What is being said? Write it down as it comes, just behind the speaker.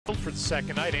For the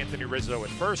second night, Anthony Rizzo at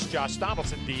first, Josh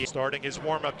Donaldson D starting his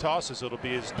warm-up tosses. It'll be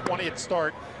his 20th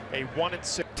start, a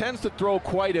 1-6. Tends to throw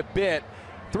quite a bit.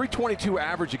 322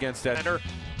 average against that. Center,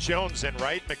 Jones in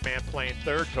right, McMahon playing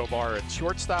third, Tovar at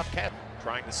shortstop. Cat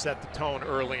trying to set the tone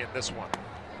early in this one.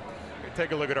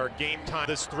 Take a look at our game time.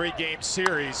 This 3-game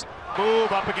series.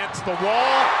 Move up against the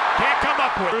wall. Can't come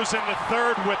up with. Cruz in the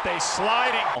third with a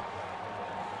sliding.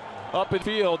 Up in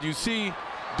field, you see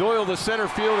Doyle, the center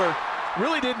fielder,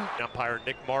 really didn't. Umpire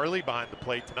Nick Marley behind the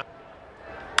plate tonight.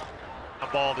 A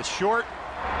ball to short.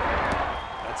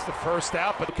 That's the first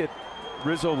out. But look at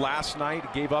Rizzo last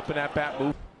night. Gave up an at-bat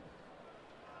move.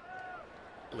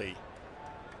 Lee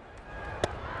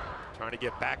trying to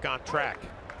get back on track.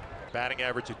 Batting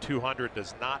average of 200,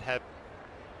 does not have.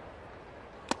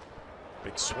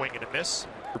 Big swing and a miss.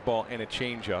 Ball and a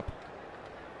changeup.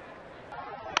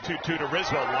 2-2 to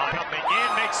Rizzo. Line coming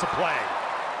in, makes the play.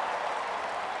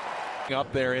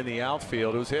 Up there in the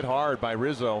outfield, it was hit hard by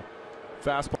Rizzo.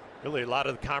 Fastball. Really, a lot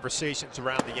of the conversations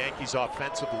around the Yankees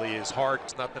offensively is hard.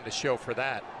 It's nothing to show for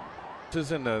that. This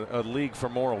isn't a league for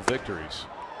moral victories.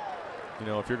 You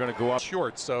know, if you're going to go up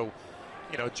short, so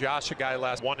you know, Josh, a guy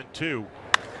last 1 and 2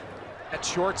 at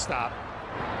shortstop.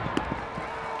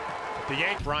 The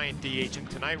Yankees, Bryant DHing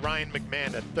tonight. Ryan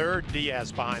McMahon at third.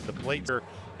 Diaz behind the plate, and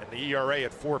the ERA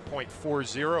at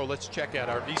 4.40. Let's check out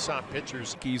our Nissan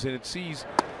pitchers. And it sees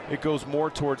it goes more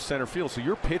towards center field, so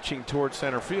you're pitching towards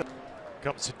center field.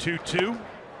 Comes to 2-2.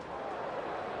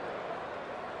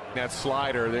 That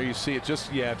slider there, you see it just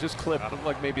clipped. Looked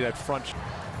like maybe that front.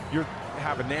 You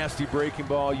have a nasty breaking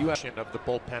ball. You have of the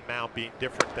bullpen mound being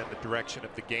different than the direction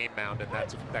of the game mound, and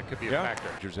that could be a factor.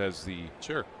 As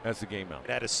the game mound.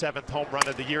 Had his 7th home run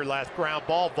of the year, last ground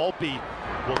ball. Volpe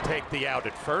will take the out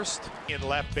at first. In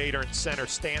left, Bader in center,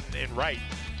 Stanton in right.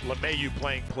 LeMahieu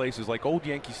playing places like old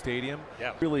Yankee Stadium.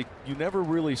 Yeah. Really, you never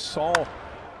really saw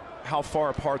how far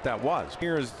apart that was.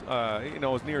 Near as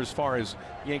as near as far as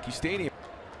Yankee Stadium.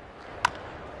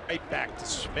 Right back to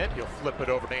Schmidt. He'll flip it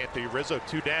over to Anthony Rizzo.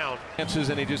 2 down. Chances,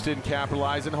 and he just didn't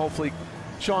capitalize. And hopefully,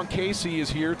 Sean Casey is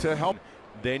here to help.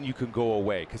 Then you can go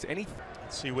away because any.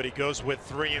 Let's see what he goes with.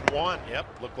 3-1.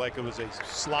 Yep, looked like it was a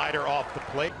slider off the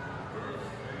plate.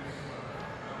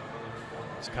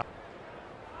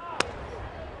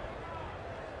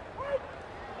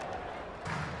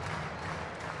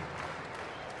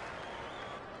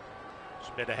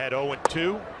 Schmidt ahead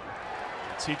 0-2.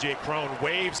 CJ Crone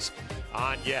waves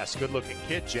on, yes, good looking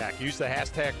kid, Jack. Use the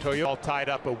hashtag Toyota. All tied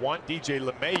up at 1. DJ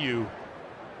LeMahieu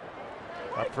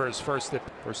up for his first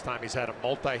time he's had a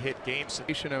multi-hit game.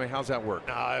 I mean, how's that work?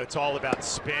 It's all about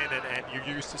spin, and you're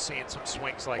used to seeing some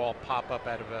swings like ball pop up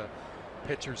out of a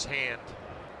pitcher's hand.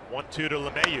 1-2 to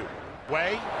LeMahieu.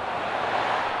 Way.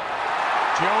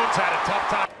 Jones had a tough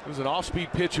time. It was an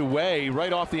off-speed pitch away,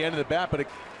 right off the end of the bat,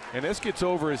 and this gets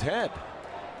over his head.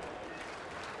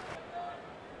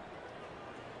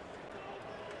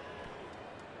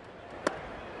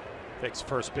 Takes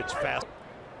first pitch fast.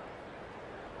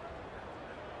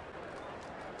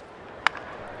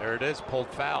 There it is, pulled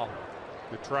foul.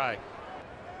 Good try.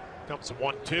 Comes a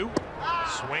 1-2.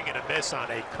 Swing and a miss on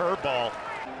a curveball.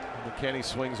 McKinney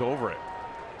swings over it.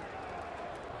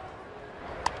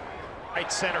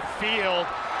 Right center field,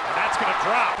 and that's going to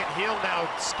drop, and he'll now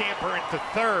scamper into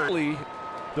third.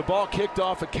 The ball kicked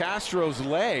off of Castro's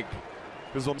leg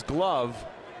because of his glove,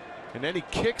 and then he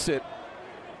kicks it.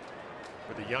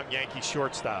 For the young Yankee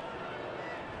shortstop.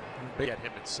 Get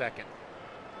him in second.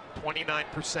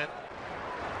 29%.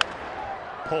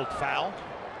 Pulled foul.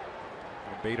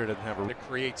 Bader doesn't have to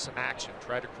create some action.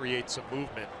 Try to create some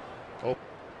movement. Oh,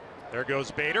 there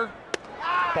goes Bader.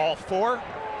 Ball 4.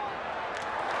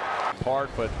 Part,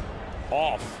 but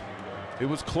off. It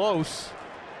was close.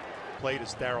 Played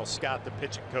as Darryl Scott, the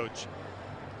pitching coach,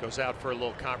 goes out for a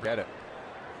little conversation.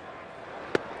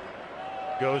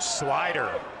 Goes slider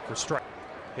for strike.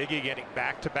 Higgy getting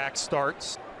back-to-back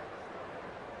starts.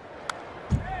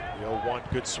 The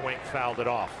 0-1, good swing, fouled it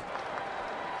off.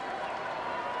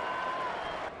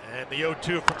 And the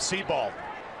 0-2 from Seaball.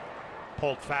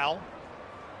 Pulled foul.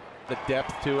 The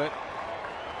depth to it.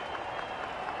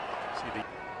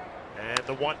 And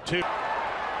the 1-2.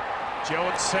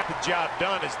 Jones set the job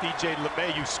done as DJ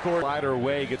LeMahieu scored. Slider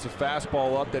away, gets a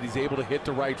fastball up that he's able to hit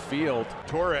to right field.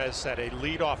 Torres had a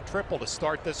leadoff triple to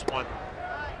start this one.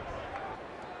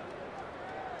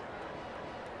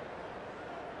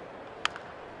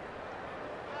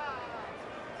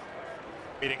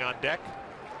 Meeting on deck.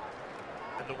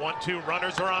 And the 1-2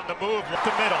 runners are on the move. Left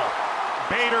the middle.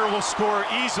 Bader will score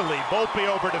easily. Volpe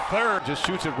over to third. Just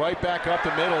shoots it right back up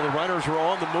the middle. The runners are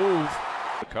on the move.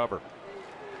 The cover.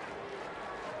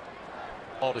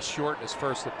 Ball to short in his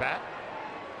first at bat.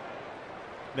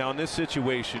 Now in this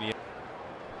situation,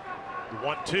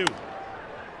 1-2.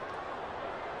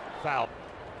 Foul.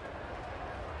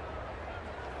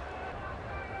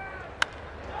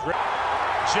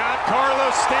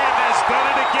 Giancarlo Stanton has done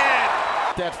it again.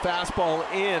 that fastball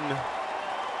in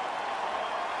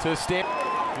to Stanton.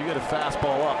 You get a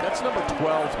fastball up. That's number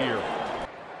 12 here.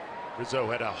 Rizzo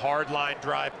had a hard line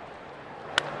drive.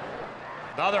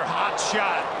 Another hot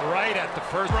shot right at the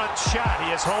first run shot. He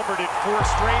has homered in 4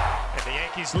 straight, and the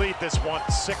Yankees lead this one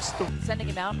 6-3. Sending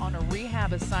him out on a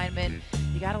rehab assignment.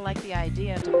 You got to like the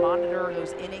idea to monitor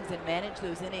those innings and manage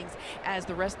those innings as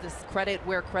the rest of this credit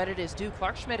where credit is due.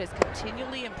 Clark Schmidt has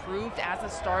continually improved as a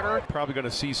starter. Probably going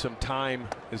to see some time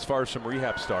as far as some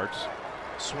rehab starts.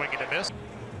 Swing and a miss. I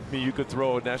mean, you could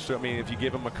throw an extra. I mean, if you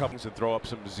give him a couple and throw up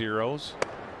some zeros.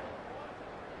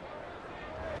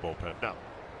 Bullpen. No.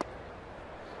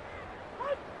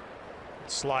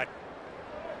 Slide.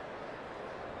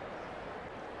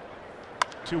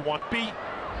 2-1 beat.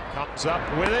 Comes up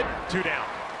with it. 2 down.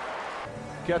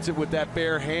 Gets it with that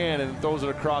bare hand and throws it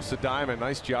across the diamond.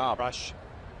 Nice job. Rush.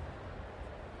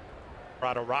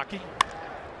 Rocky.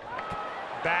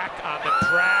 Back on the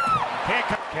track. Can't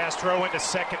come. Castro into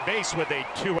second base with a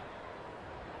 2.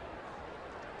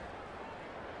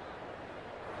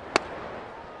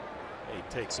 He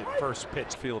takes it first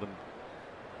pitch. Field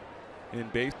in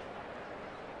base.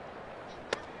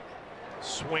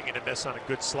 Swing and a miss on a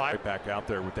good slide. Right back out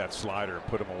there with that slider and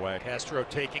put him away. Castro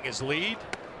taking his lead.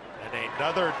 And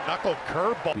another knuckle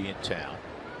curveball. Be in town.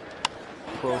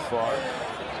 Profar.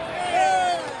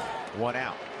 1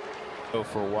 out. Go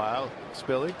for a while.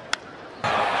 Spilly.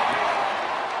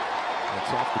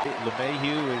 That's off the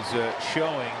LeMahieu is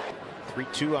showing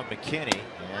 3-2 on McKinney,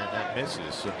 and that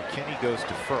misses. So McKinney goes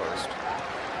to first.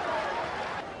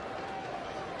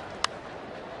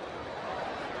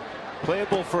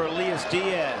 Playable for Elias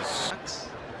Diaz.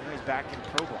 He's back in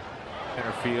pro ball.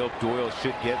 Center field. Doyle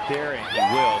should get there, and he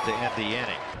will to end the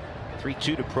inning.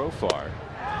 3-2 to Profar.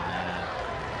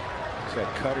 He's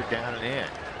got Cutter down and in.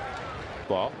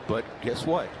 Ball, but guess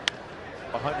what?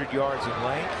 100 yards in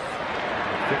length,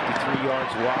 53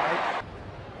 yards wide.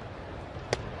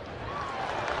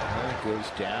 And it goes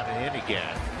down and in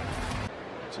again.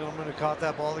 Gentleman who caught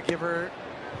that ball to give her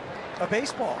a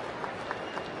baseball.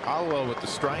 Hollowell with the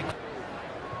strike.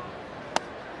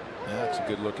 That's a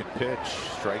good looking pitch.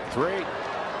 Strike 3.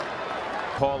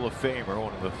 Hall of Famer,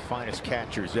 one of the finest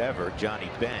catchers ever, Johnny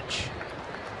Bench.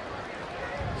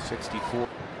 64.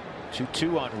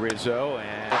 2-2 on Rizzo,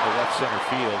 and the left center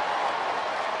field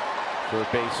for a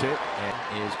base hit, and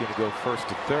is going to go first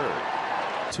to third.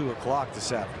 2 o'clock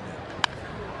this afternoon.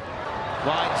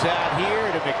 Lines out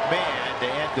here to McMahon to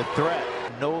end the threat.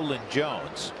 Nolan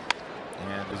Jones,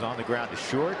 and is on the ground to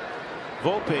short.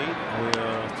 Volpe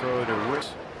will throw to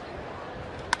wrist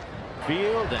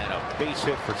field, and a base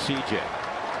hit for CJ.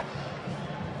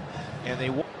 And they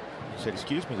said,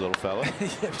 "Excuse me, little fella."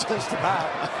 Yeah, just about.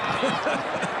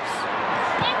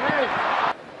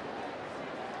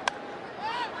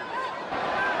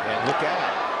 And look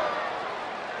out.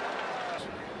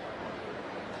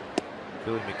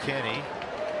 Billy McKinney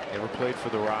never played for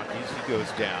the Rockies. He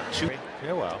goes down 2.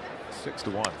 Yeah, well,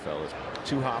 6-1, fellas.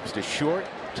 2 hops to short.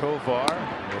 Tovar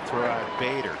will throw out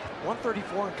Bader.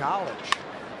 134 in college.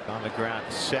 On the ground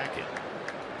second.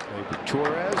 Maybe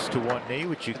Torres to one knee,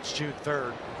 which you It's June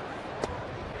 3rd.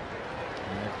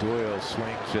 And Doyle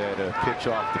swings at a pitch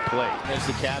off the plate. As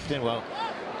the captain, well,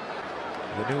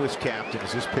 the newest captain,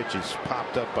 as this pitch is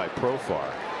popped up by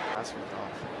Profar. That's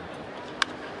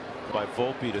By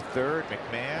Volpe to third.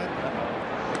 McMahon.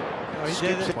 Oh, he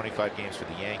did it. 25 games for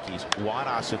the Yankees. Juan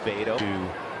Acevedo to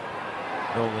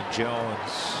Nolan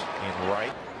Jones in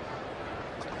right.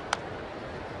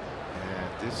 And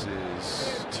this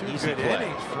is 2 easy good play.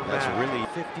 innings from That's that. really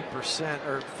 50%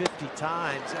 or 50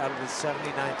 times out of the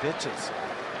 79 pitches.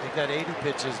 They've got 80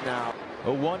 pitches now.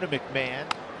 0-1 to McMahon,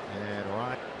 and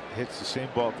Ron hits the same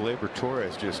ball Gleyber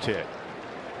Torres just hit.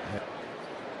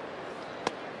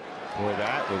 Boy,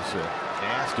 that was a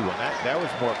nasty one. That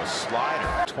was more of a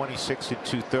slider. 26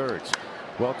 2/3.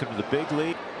 Welcome to the big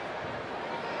league.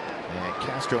 And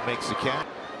Castro makes the catch.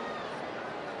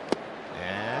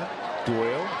 And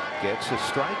Doyle gets a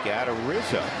strikeout of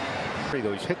Rizzo.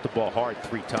 He's hit the ball hard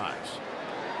 3 times.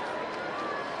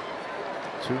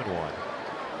 2-1.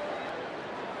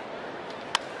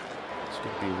 It's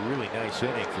going to be a really nice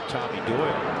inning for Tommy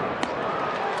Doyle.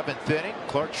 7th inning.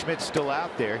 Clark Schmidt's still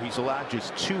out there. He's allowed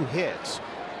just 2 hits.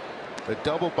 A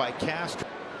double by Castro.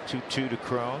 2-2 to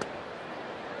Crone.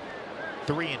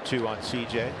 3-2 on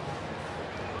CJ.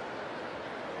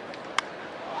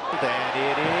 And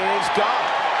it is gone.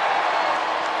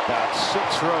 About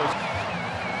 6 rows.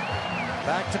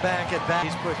 Back-to-back at bat.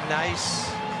 He's put nice.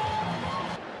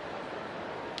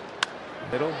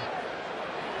 Middle.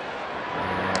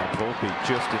 And Volpe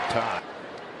just in time.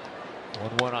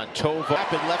 1-1 on Tova.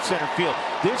 Up in left center field.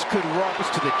 This could run us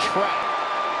to the track.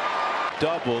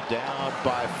 Double down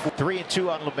by 4. 3-2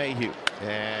 on LeMahieu.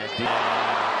 And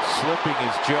slipping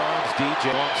is Jones.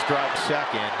 DJ long strike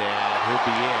second, and he'll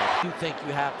be in. You think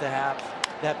you have to have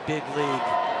that big league.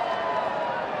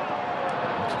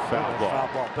 It's a foul ball. Foul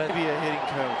ball, but Be a hitting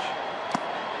coach.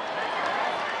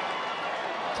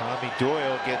 Tommy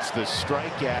Doyle gets the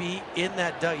strikeout. be in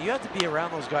that duck. You have to be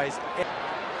around those guys.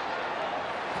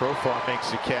 Profar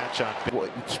makes the catch on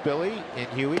Spilly and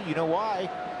Huey. You know why?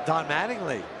 Don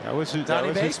Mattingly. That was his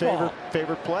Baseball.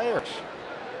 favorite player.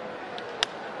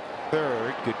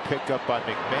 Third, good pickup by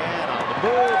McMahon on the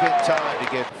move in time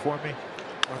to get for me.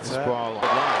 What's This that? ball on the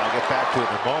line. I'll get back to it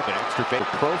in a moment. Extra base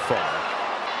Profar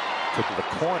to the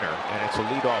corner, and it's a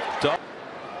leadoff double.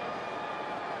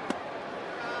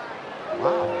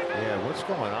 Wow. Yeah, what's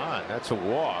going on? That's a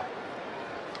walk.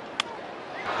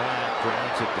 And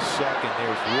grounds at the second.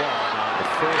 There's one on the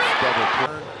first double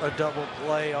play. A double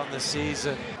play on the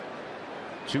season.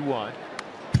 2-1.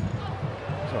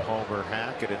 It's a homer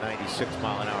hack at a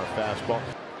 96-mile-an-hour fastball.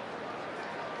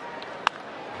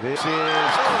 This is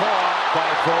caught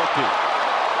by Volpe.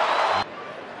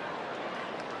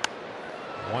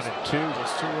 1-2.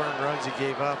 Those 2 earned runs he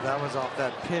gave up. That was off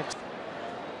that pitch.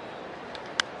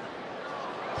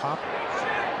 Pop.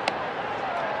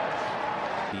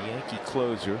 The Yankee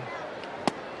closer.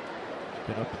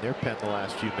 Been up in their pen the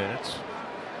last few minutes.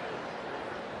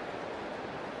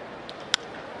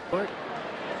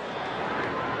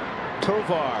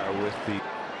 Tovar with the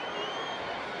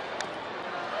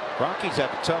Rockies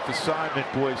have a tough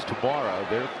assignment, boys, tomorrow.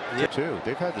 They're too.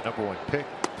 They've had the #1 pick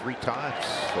 3 times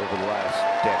over the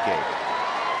last decade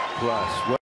plus.